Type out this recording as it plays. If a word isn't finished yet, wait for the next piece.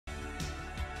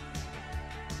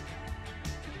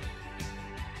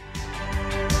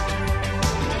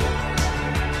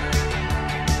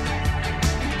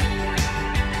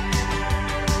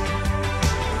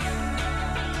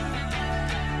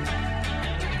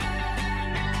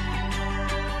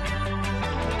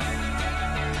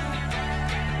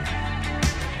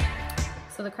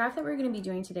So the craft that we're going to be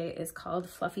doing today is called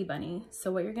Fluffy Bunny.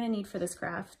 So what you're going to need for this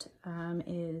craft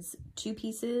is two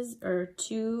paper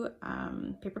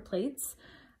plates,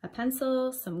 a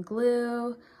pencil, some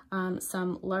glue,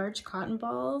 some large cotton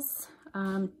balls,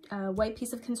 a white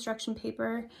piece of construction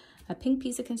paper, a pink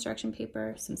piece of construction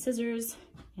paper, some scissors,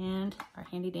 and our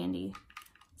handy dandy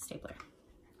stapler.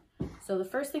 So the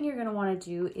first thing you're going to want to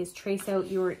do is trace out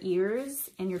your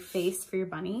ears and your face for your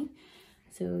bunny.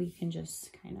 So you can just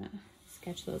kind of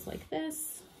sketch those like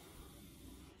this.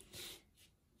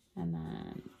 And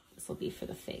then this will be for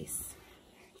the face.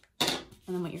 And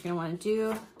then what you're going to want to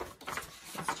do is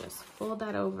just fold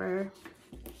that over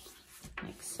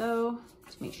like so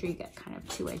to make sure you get kind of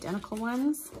two identical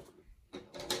ones. And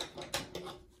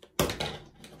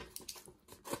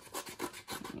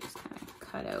you just kind of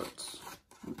cut out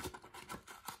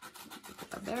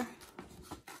up there.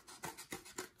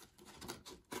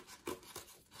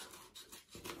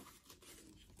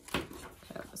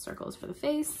 Cut out the circles for the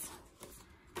face.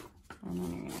 And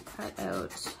then you're going to cut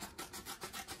out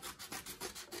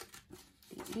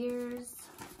the ears.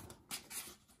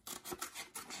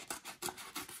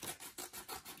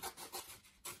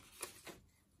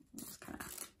 Just kind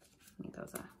of make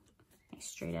those a nice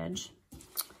straight edge.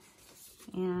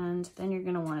 And then you're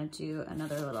going to want to do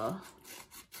another little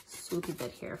swoopy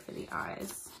bit here for the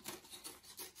eyes.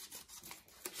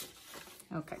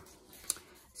 Okay,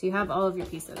 so you have all of your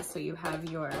pieces. So you have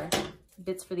your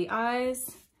bits for the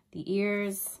eyes, the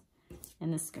ears,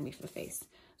 and this is going to be for the face.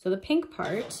 So the pink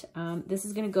part, this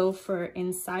is going to go for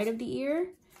inside of the ear,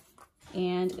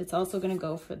 and it's also going to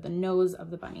go for the nose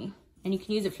of the bunny. And you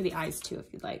can use it for the eyes too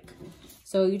if you'd like.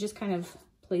 So you just kind of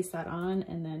place that on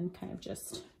and then kind of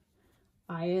just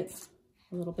eye it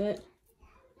a little bit.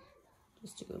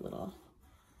 Just do a little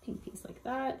pink piece like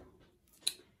that.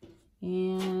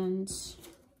 And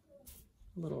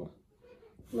a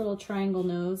little triangle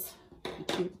nose. Be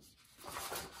cute.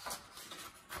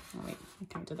 Oh wait, I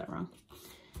kind of did that wrong.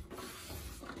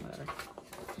 Whatever.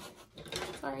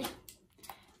 Sorry. So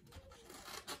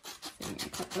you're gonna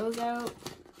cut those out.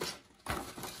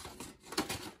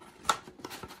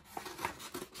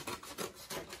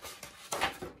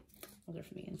 Those are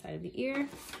for the inside of the ear.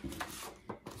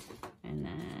 And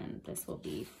then this will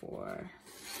be for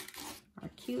our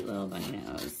cute little bunny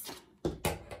nose.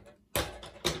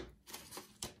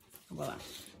 Voila.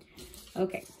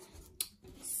 Okay,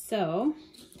 so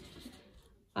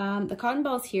the cotton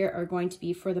balls here are going to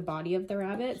be for the body of the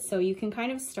rabbit. So you can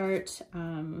kind of start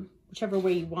whichever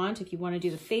way you want. If you want to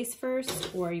do the face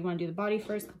first or you want to do the body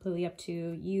first, completely up to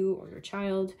you or your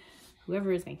child,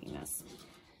 whoever is making this.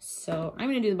 So I'm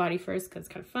going to do the body first because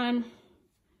it's kind of fun.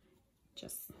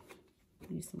 Just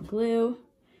use some glue.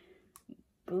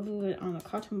 Glue it on the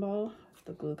cotton ball if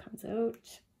the glue comes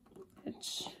out,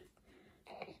 which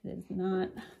is not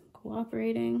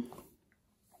cooperating.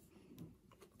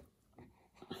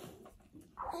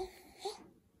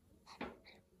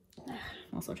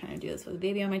 I'm also trying to do this with a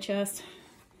baby on my chest.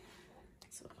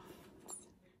 So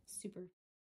super.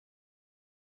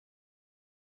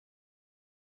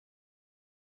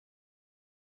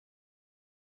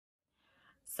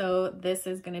 So this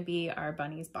is going to be our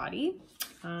bunny's body.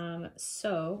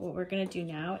 So what we're going to do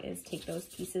now is take those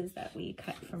pieces that we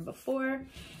cut from before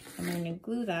and we're going to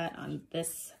glue that on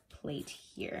this plate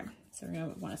here. So we're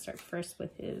going to want to start first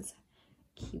with his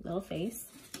cute little face.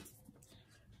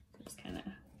 Just kind of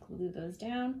glue those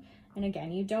down. And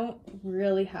again, you don't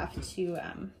really have to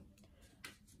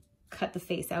cut the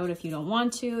face out if you don't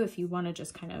want to. If you want to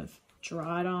just kind of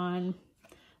draw it on,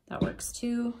 that works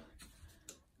too.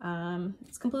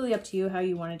 It's completely up to you how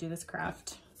you want to do this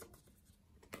craft.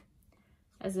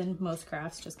 As in most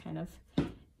crafts, just kind of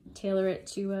tailor it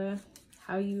to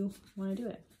how you want to do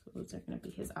it. So those are going to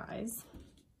be his eyes.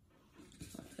 I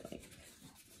feel like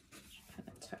I should kind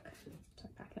of tuck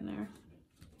back in there.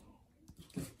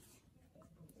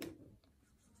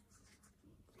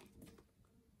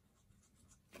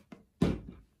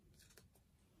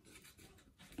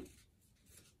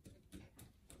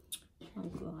 I'll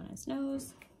glue on his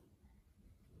nose.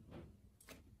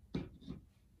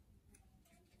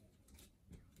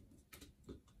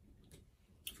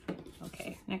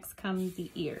 Okay, next come the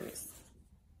ears.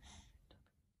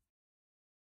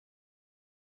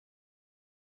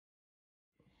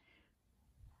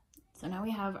 So now we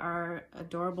have our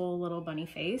adorable little bunny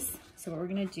face. So what we're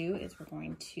gonna do is we're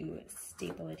going to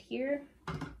staple it here.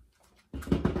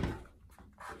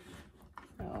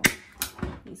 So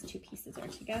these two pieces are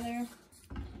together.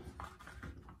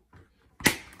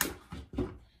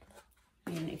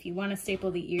 And if you want to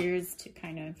staple the ears to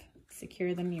kind of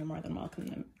secure them, you're more than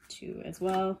welcome to as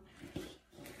well.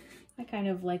 I kind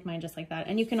of like mine just like that.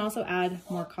 And you can also add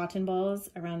more cotton balls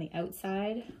around the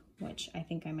outside, which I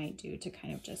think I might do to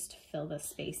kind of just fill the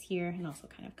space here and also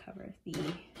kind of cover the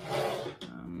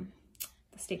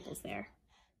staples there.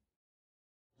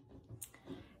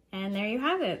 And there you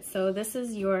have it. So this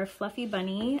is your fluffy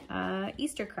bunny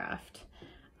Easter craft.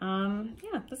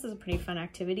 Yeah, this is a pretty fun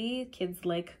activity. Kids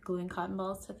like gluing cotton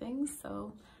balls to things.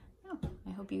 So yeah,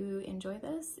 I hope you enjoy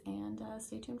this and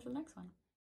stay tuned for the next one.